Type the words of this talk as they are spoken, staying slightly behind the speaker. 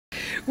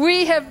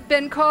We have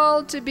been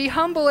called to be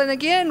humble. And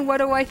again, what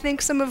do I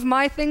think some of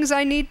my things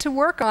I need to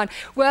work on?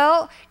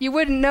 Well, you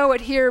wouldn't know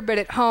it here, but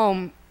at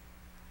home,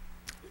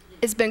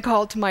 it's been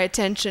called to my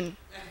attention.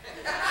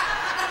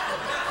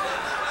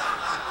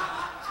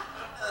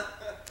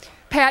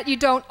 Pat, you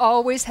don't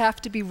always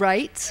have to be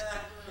right.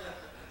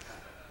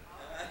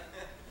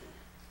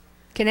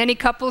 Can any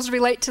couples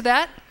relate to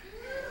that?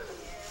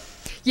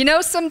 You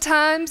know,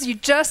 sometimes you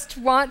just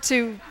want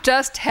to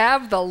just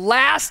have the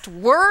last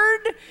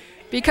word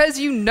because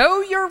you know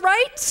you're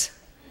right.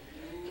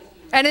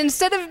 And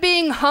instead of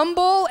being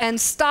humble and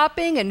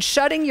stopping and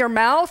shutting your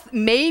mouth,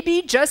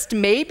 maybe, just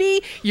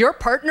maybe, your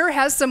partner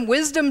has some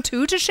wisdom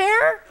too to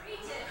share?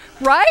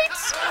 Right?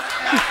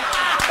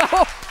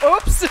 Oh,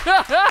 oops.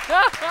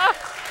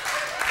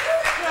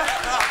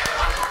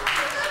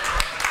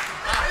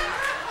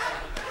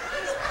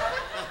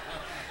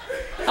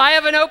 I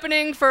have an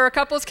opening for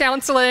couples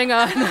counseling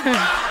on.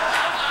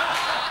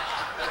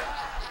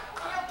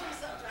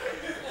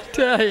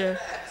 Tell you.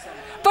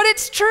 But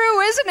it's true,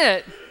 isn't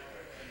it?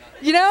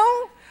 You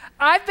know,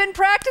 I've been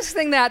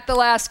practicing that the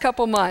last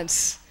couple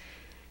months.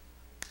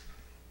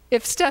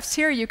 If Steph's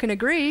here, you can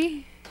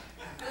agree.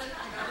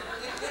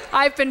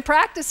 I've been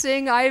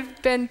practicing,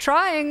 I've been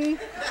trying.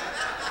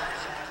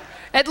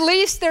 At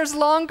least there's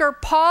longer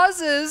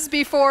pauses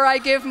before I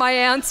give my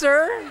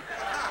answer.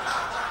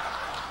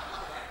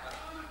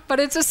 But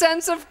it's a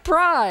sense of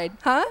pride,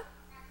 huh?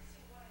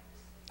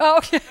 Oh,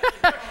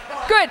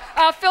 good.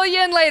 I'll fill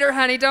you in later,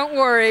 honey. Don't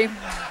worry.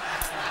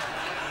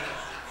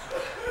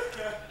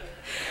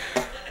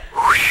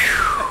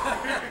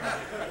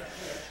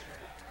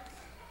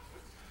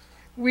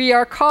 We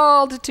are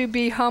called to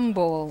be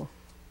humble.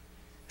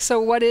 So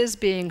what is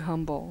being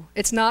humble?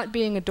 It's not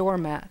being a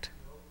doormat.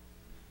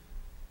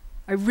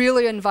 I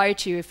really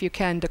invite you, if you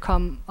can, to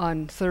come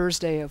on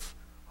Thursday of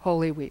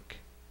Holy Week.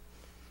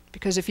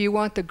 Because if you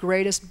want the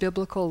greatest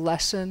biblical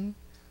lesson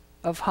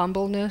of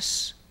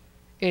humbleness,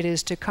 it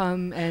is to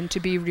come and to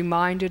be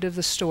reminded of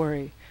the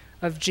story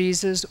of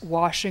Jesus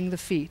washing the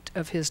feet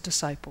of his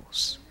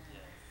disciples.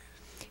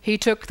 He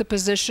took the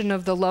position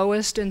of the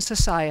lowest in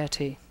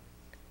society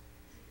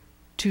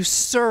to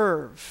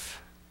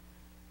serve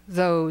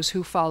those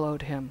who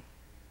followed him.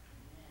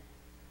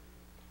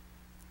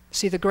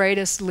 See, the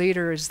greatest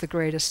leader is the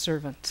greatest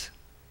servant.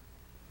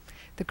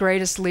 The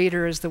greatest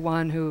leader is the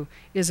one who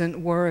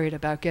isn't worried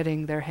about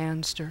getting their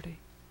hands dirty.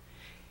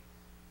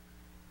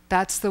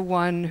 That's the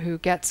one who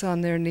gets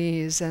on their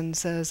knees and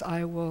says,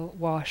 I will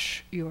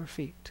wash your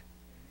feet.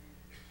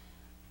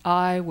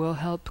 I will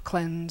help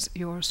cleanse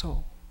your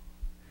soul.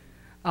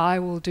 I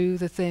will do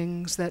the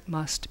things that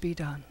must be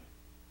done.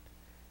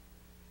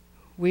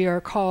 We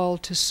are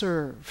called to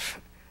serve,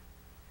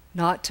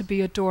 not to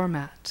be a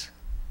doormat.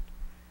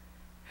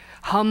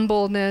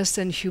 Humbleness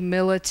and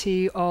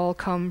humility all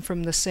come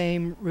from the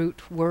same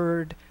root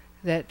word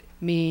that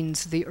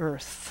means the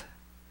earth.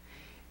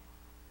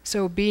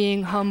 So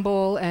being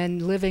humble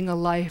and living a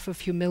life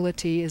of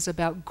humility is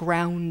about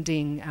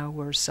grounding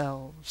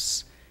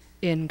ourselves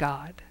in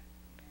God.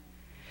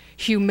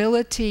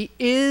 Humility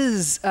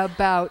is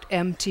about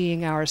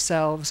emptying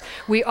ourselves.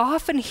 We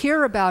often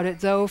hear about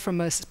it, though,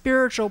 from a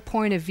spiritual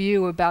point of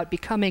view about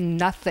becoming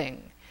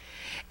nothing,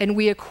 and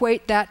we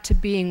equate that to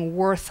being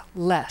worth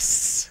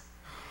less.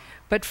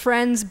 But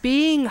friends,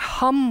 being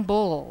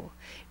humble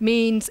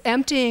means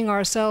emptying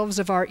ourselves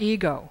of our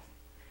ego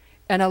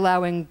and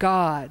allowing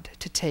God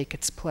to take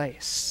its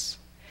place.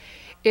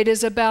 It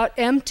is about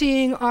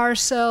emptying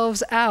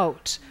ourselves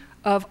out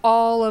of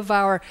all of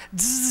our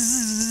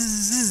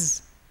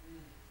zzz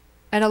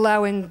and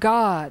allowing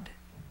God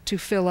to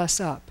fill us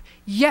up.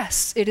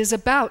 Yes, it is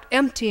about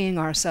emptying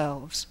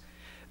ourselves,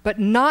 but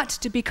not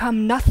to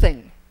become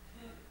nothing,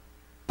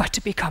 but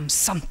to become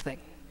something.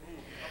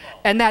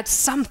 And that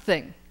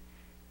something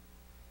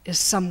is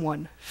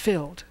someone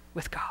filled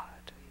with God.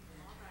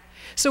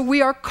 So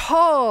we are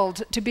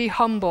called to be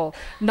humble,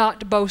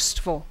 not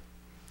boastful.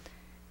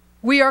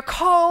 We are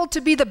called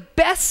to be the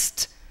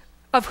best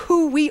of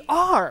who we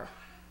are.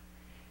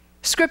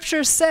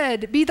 Scripture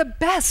said, be the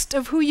best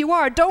of who you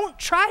are. Don't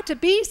try to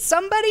be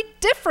somebody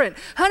different.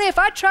 Honey, if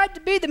I tried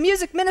to be the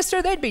music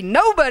minister, there'd be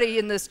nobody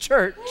in this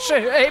church.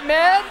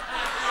 Amen?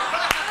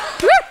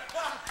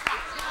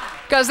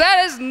 Because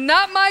that is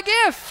not my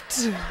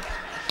gift.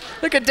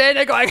 Look at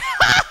Dana going,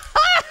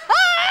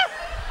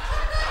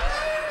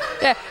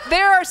 yeah,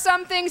 there are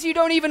some things you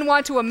don't even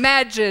want to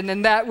imagine,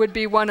 and that would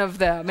be one of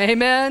them.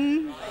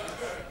 Amen?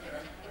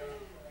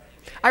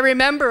 I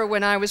remember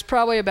when I was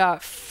probably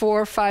about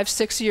 4, 5,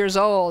 6 years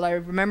old, I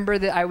remember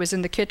that I was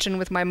in the kitchen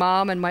with my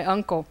mom and my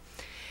uncle,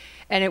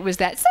 and it was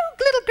that, so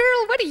little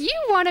girl, what do you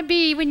want to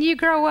be when you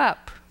grow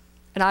up?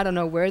 And I don't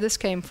know where this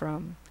came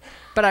from,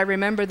 but I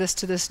remember this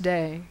to this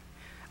day.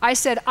 I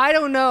said, I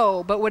don't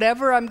know, but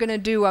whatever I'm going to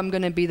do, I'm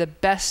going to be the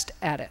best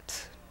at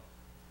it.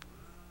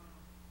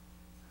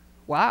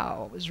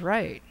 Wow, I was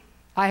right.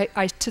 I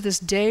to this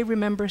day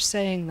remember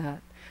saying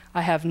that.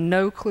 I have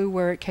no clue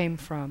where it came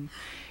from.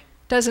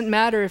 Doesn't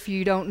matter if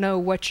you don't know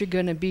what you're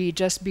going to be,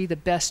 just be the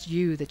best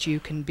you that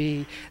you can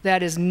be.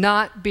 That is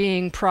not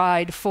being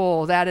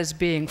prideful. That is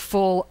being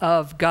full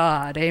of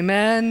God.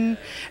 Amen?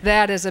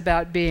 That is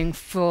about being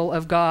full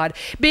of God.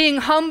 Being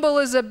humble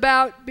is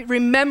about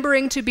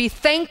remembering to be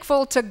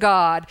thankful to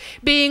God.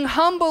 Being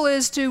humble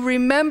is to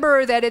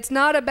remember that it's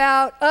not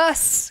about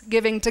us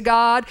giving to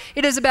God.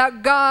 It is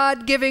about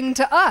God giving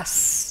to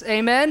us.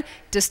 Amen?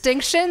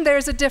 Distinction,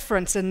 there's a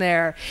difference in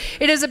there.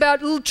 It is about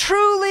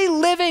truly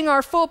living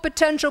our full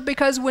potential,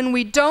 because when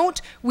we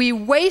don't, we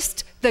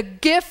waste the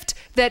gift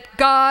that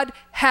God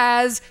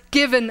has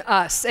given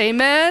us.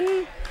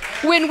 Amen?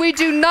 When we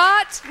do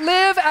not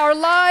live our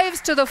lives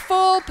to the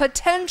full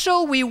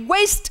potential, we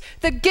waste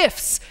the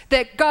gifts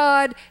that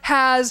God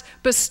has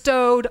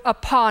bestowed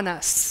upon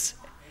us.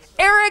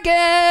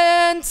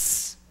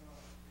 Arrogance.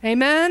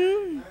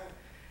 Amen?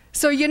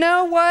 So you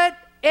know what?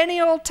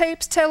 Any old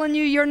tapes telling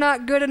you you're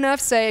not good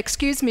enough, say,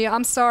 excuse me,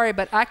 I'm sorry,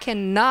 but I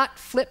cannot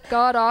flip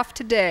God off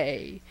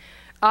today.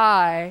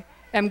 I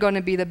am going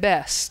to be the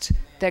best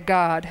that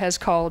God has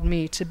called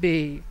me to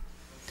be.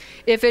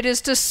 If it is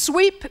to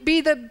sweep,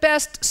 be the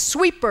best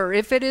sweeper.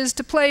 If it is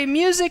to play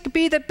music,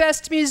 be the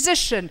best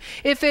musician.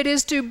 If it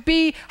is to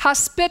be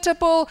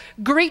hospitable,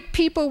 greet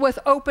people with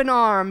open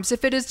arms.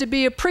 If it is to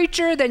be a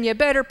preacher, then you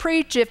better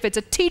preach. If it's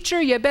a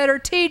teacher, you better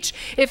teach.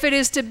 If it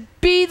is to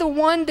be the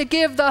one to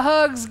give the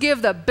hugs,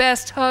 give the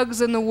best hugs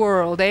in the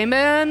world.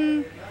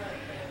 Amen?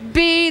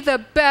 Be the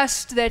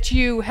best that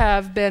you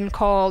have been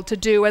called to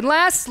do. And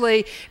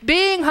lastly,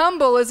 being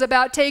humble is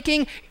about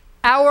taking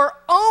our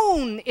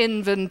own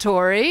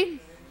inventory.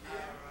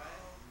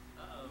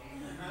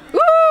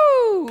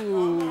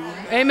 Woo!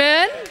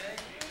 Amen?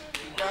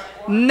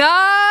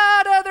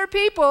 Not other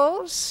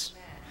people's.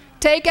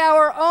 Take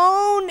our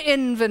own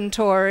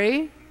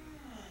inventory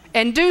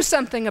and do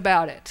something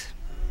about it.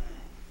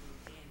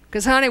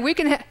 Because, honey, we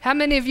can. How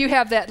many of you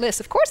have that list?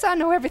 Of course I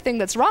know everything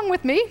that's wrong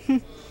with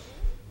me.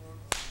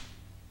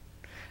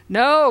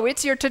 No,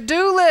 it's your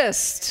to-do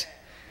list.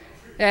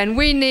 And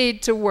we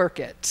need to work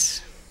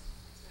it.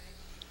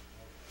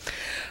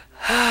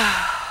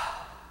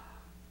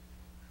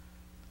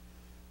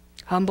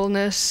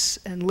 Humbleness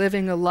and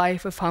living a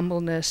life of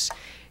humbleness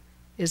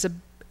is a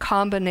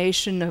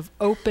combination of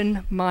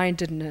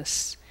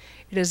open-mindedness.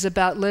 It is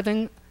about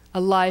living a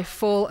life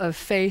full of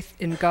faith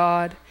in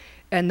God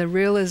and the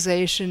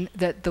realization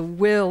that the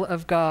will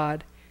of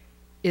God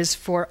is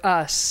for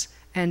us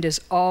and is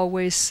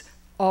always,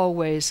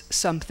 always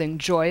something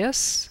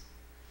joyous,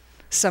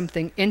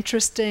 something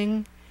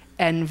interesting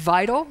and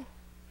vital.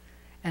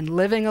 And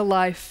living a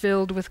life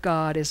filled with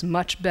God is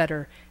much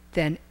better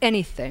than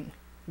anything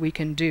we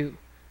can do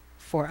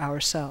for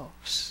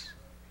ourselves.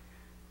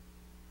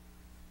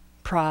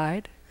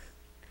 Pride,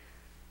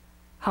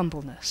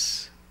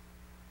 humbleness.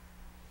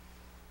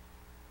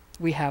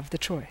 We have the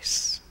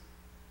choice.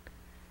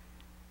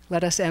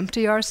 Let us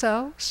empty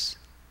ourselves.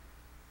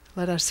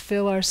 Let us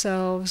fill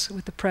ourselves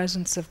with the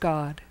presence of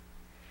God.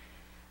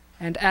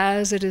 And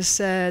as it is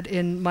said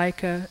in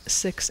Micah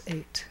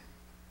 6:8,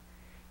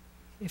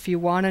 if you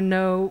want to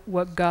know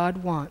what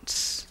God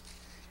wants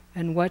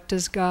and what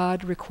does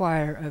God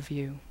require of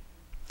you,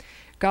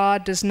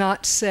 God does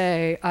not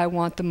say, I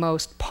want the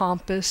most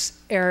pompous,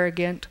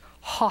 arrogant,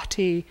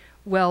 haughty,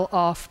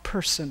 well-off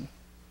person.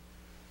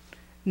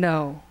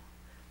 No,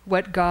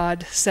 what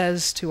God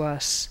says to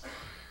us,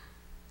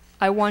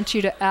 I want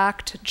you to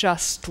act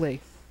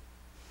justly.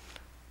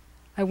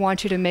 I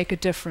want you to make a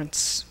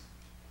difference.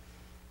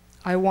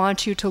 I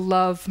want you to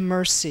love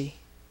mercy.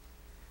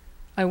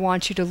 I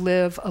want you to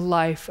live a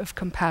life of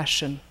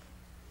compassion.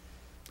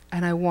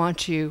 And I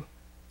want you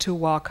to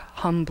walk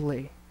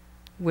humbly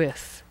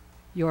with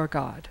your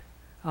God.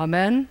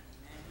 Amen?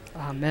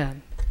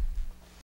 Amen.